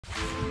Yeah!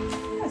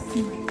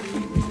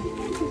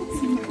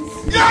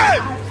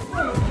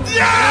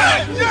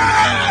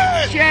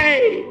 Yeah!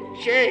 Yeah!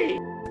 Shay!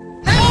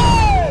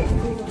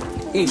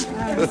 Hey!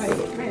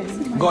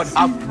 God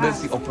have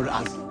mercy upon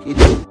us.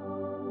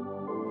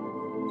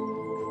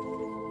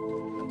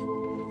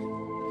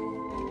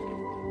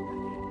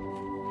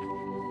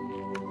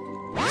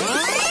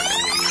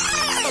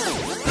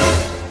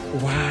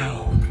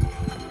 Wow,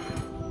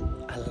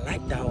 I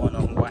like that one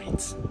on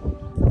white.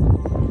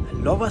 I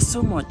love her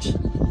so much.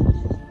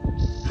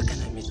 How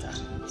can I meet her?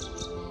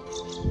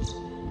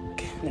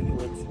 Okay, let me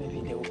wait.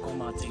 Maybe they will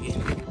come out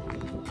again.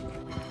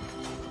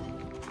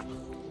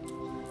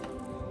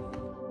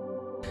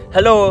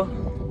 Hello,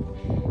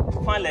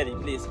 fine lady,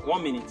 please.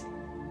 1 minute.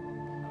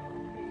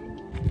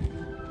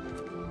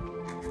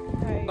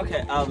 Hi.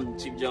 Okay,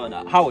 Chief John,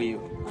 how are you?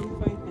 I'm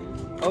fine,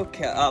 thank you.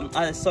 Okay,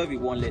 I saw you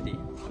with one lady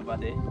over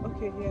there.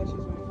 Okay, yeah, she's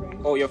my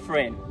friend. Oh, your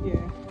friend?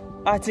 Yeah.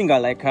 I think I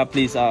like her.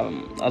 Please, I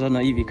don't know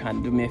if you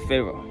can do me a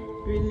favor.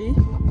 Really?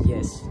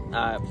 Yes.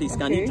 Please,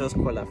 can you Okay. just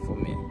call her for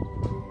me?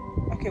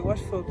 Okay, what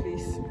for,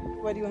 please?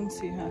 Why do you want to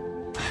see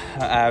her?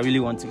 I really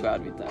want to go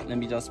out with her. Let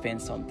me just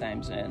spend some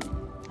time and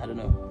I don't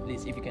know.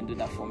 Please, if you can do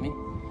that for me.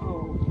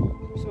 Oh,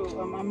 so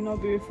I'm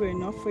not beautiful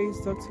enough for you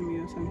to talk to me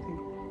or something?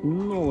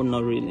 No,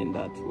 not really in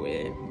that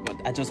way.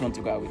 But I just want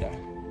to go out with her.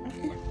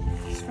 Okay,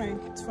 it's fine.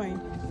 It's fine.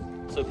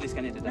 So please,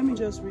 can you do that? Let me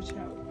just reach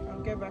out.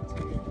 I'll get back to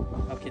you.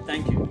 Okay,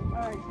 thank you. All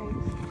right,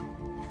 thanks.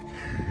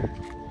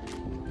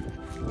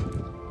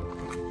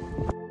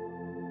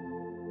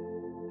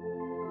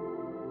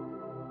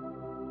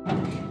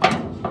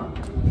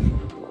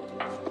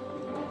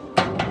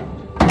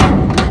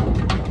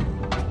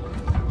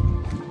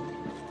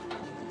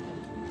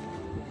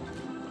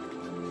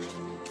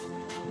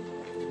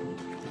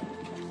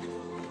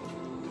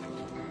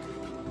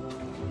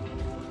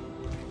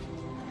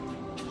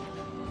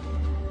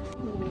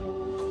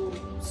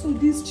 So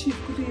this chief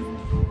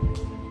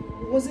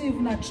wasn't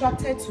even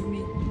attracted to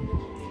me.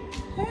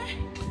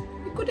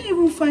 He couldn't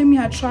even find me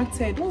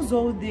attracted. What's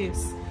all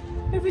this?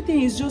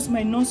 Everything is just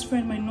my nurse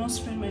friend, my nurse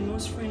friend, my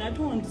nurse friend. I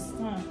don't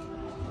understand.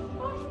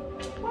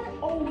 Why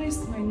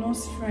always my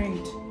nurse friend?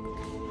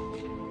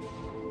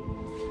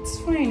 It's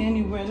fine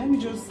anyway. Let me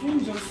just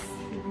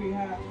agree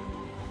her.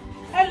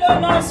 Hello,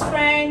 nurse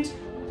friend.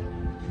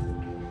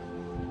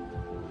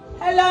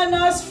 Hello,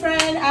 nurse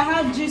friend. I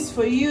have gist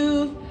for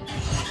you.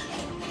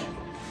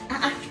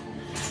 I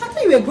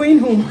thought you were going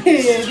home.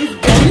 This girl, you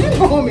didn't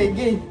go home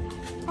again.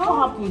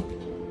 What happened?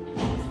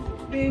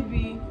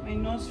 Baby, my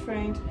nurse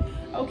friend.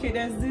 Okay,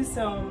 there's this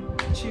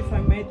chief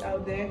I met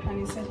out there and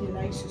he said he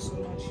likes you so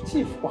much.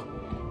 Chief, what?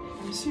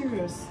 I'm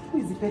serious. Who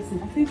is the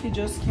person? I think he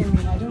just came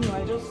in. I don't know.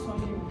 I just saw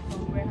him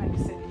somewhere and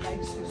he said he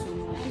likes you so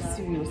much. Are you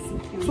serious?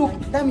 He So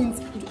likes- that means,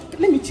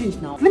 let me change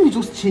now. Let me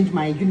just change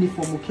my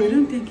uniform, I okay?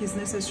 don't think it's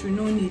necessary.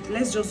 No need.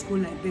 Let's just go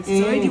like this.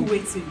 It's already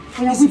waiting.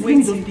 Oh, yeah, It's wait, let me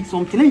just waiting. pick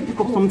something. Let me pick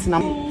up something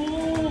now. Oh.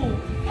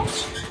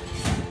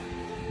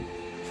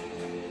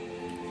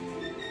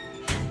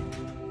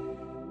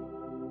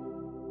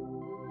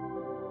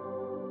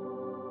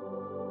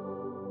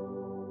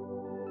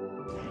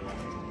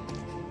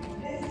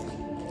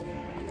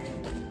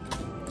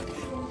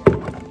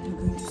 I'm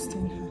going to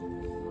stain her.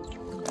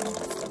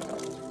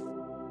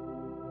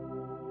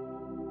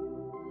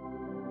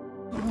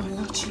 Oh,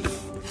 hello,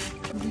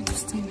 Chief. I'm going to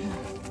stain her.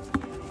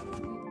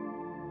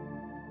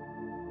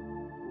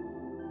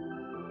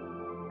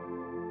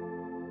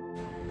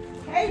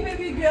 Hey,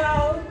 baby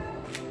girl.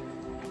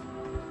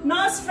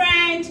 Nurse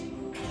friend.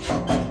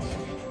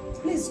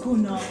 Let's go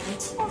now.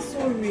 I'm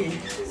sorry.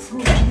 Let's go,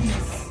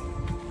 please.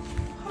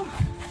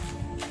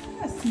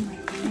 That's my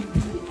baby.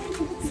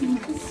 That's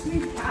my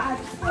sweetheart.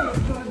 Oh,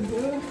 God,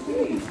 God.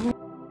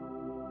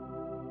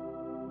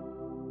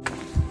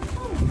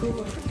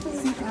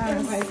 Sweetheart,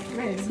 my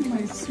friend,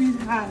 my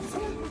sweetheart.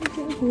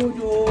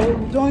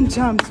 Oh, don't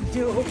jump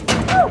today. Oh.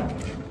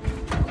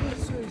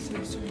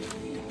 Sorry.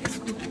 Let's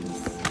go,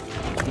 please.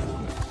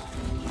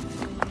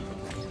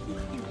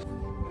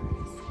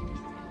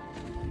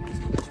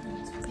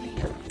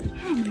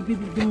 My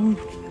baby down.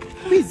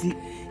 Where is he?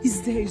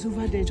 He's there, he's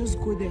over there. Just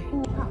go there.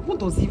 What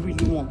does he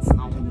really want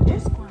now?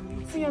 Just go and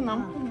meet See you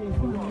now.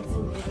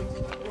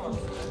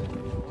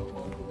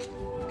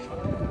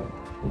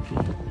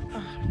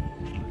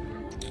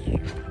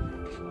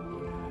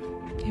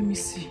 Let me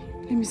see.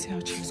 Let me see how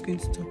she's going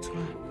to talk to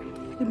her.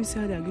 Let me see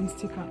how they're going to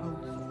take her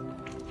out.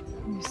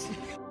 Let me see.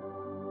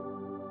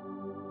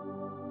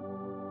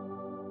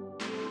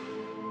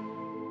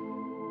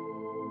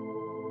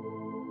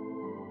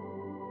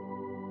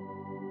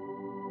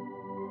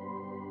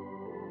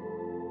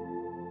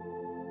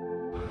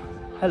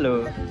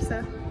 Hello. Hello,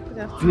 sir. Good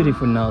afternoon.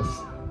 Beautiful nurse.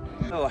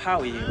 Oh, how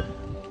are you?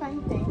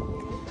 Fine, thank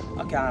you.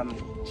 Okay, I'm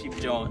Chief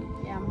John.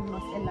 Yeah, I'm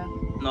Nurse Ella.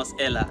 Nurse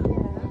Ella.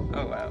 Yeah.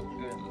 Oh, wow.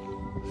 Good.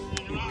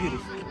 You're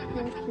beautiful.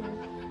 Thank you.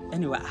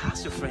 Anyway, I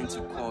asked your friend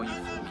to call you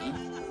for me.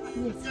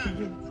 Yes, you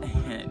do.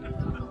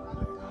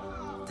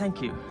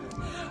 Thank you.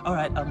 All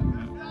right. I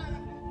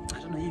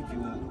don't know if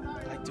you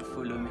like to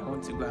follow me. I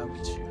want to go out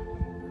with you.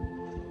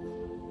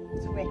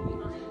 To where?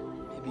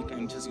 Maybe you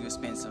can just go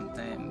spend some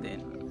time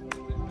then.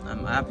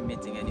 I have a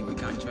meeting anyway, you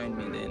can join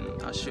me then.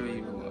 I'll show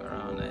you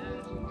around and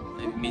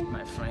maybe meet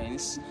my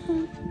friends.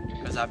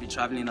 Because I'll be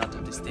traveling out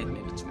of the state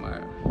maybe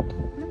tomorrow.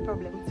 No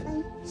problem, it's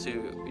fine. So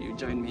you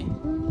join me?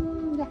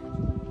 Yeah.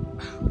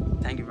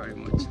 Thank you very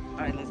much.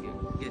 Alright, let's go.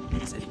 Get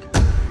this Erika.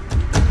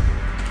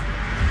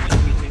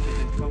 Wait.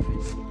 Come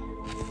please.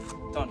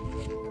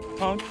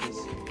 Turn please.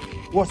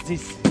 What's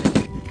this?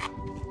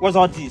 What's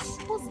all this?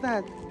 What's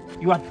that?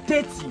 You are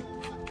dirty.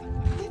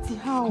 Dirty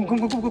how?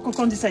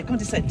 Come this side,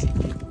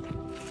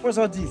 What's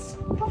all this?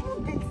 I'm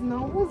not dirty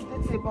now. What's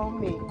dirty about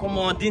me? Come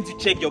on, didn't you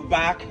check your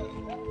bag?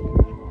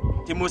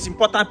 The most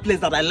important place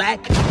that I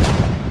like.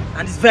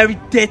 And it's very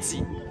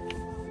dirty.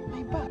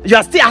 My bag? You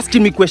are still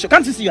asking me questions.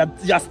 Can't you see you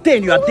are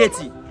staying, you are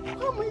dirty?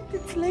 How am I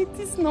dirty like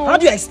this now? How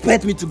do you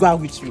expect me to go out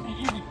with you?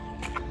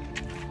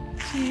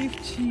 Chief.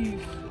 Chief.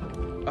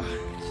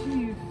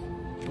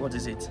 What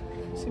is it?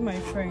 See my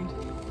friend.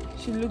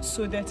 She looks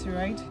so dirty,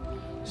 right?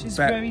 She's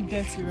very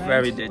dirty, right?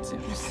 Very dirty.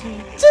 You see?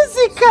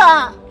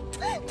 Jessica!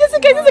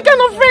 Jessica, is this the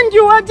kind of friend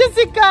you are,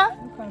 Jessica?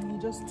 Look at me.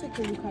 Just take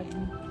a look at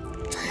me.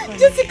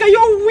 Jessica,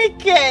 you're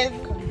wicked.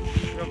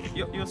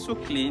 You're so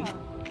clean.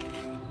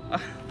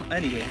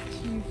 Anyway.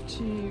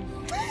 Chief.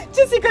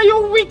 Jessica,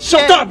 you're wicked.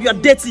 Shut up! You're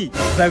dirty.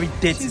 Very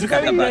dirty. She's Look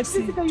at very that bag. dirty.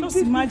 Jessica, Just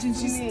you imagine,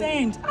 she's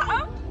stained.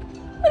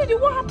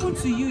 What happened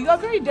to you? You are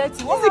very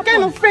dirty. What This is the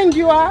kind of friend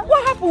you are.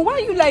 What happened? Why are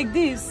you like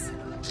this?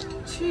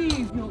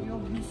 Chief,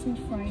 you're so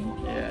fine.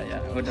 Yeah.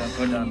 Hold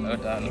on.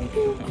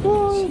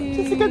 Oh,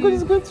 Jessica, God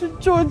is going to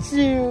judge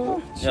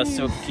you. You're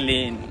so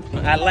clean.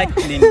 I like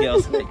clean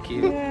girls like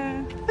you.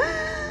 Yeah.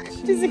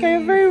 Jessica,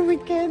 you're very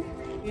wicked.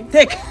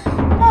 Take.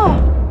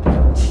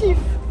 Oh, Chief,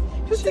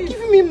 you're still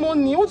giving me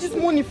money. All this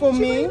money for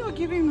me? You're not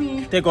giving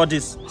me. Take all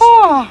this.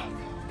 Oh,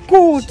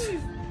 good.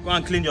 Go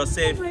and clean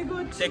yourself. Oh my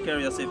God. Take care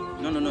of yourself.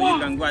 No, you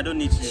can go. I don't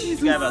need you.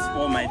 This guy has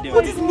spoiled my day.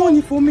 All this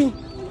money for me.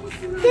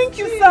 Thank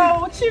you,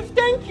 sir. Chief,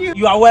 thank you.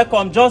 You are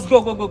welcome. Just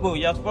go.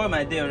 You have spoiled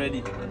my day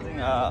already. I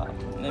think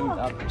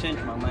I've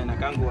changed my mind. I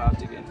can't go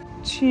out again.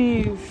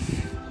 Chief,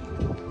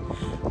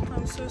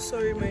 I'm so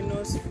sorry, my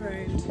nurse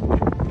friend.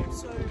 I'm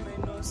sorry,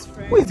 my nurse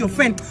friend. Who is your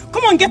friend?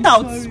 Come on, get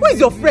out. Who is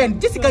your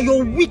friend? Jessica,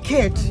 you're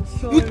wicked.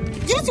 You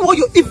see what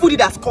your evil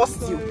did has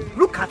cost you?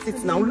 Look at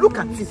it now. Look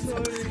at it.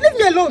 Leave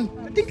me alone.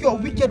 I think you're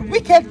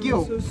wicked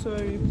girl. I'm so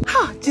sorry.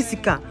 Ah,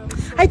 Jessica,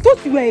 I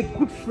thought you were a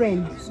good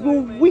friend.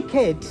 You're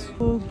wicked.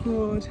 Oh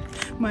God,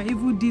 my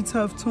evil deeds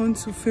have turned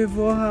to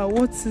favor her.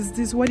 What is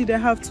this? Why did I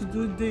have to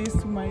do this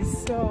to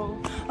myself?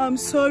 I'm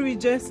sorry,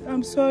 Jess.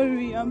 I'm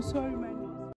sorry, my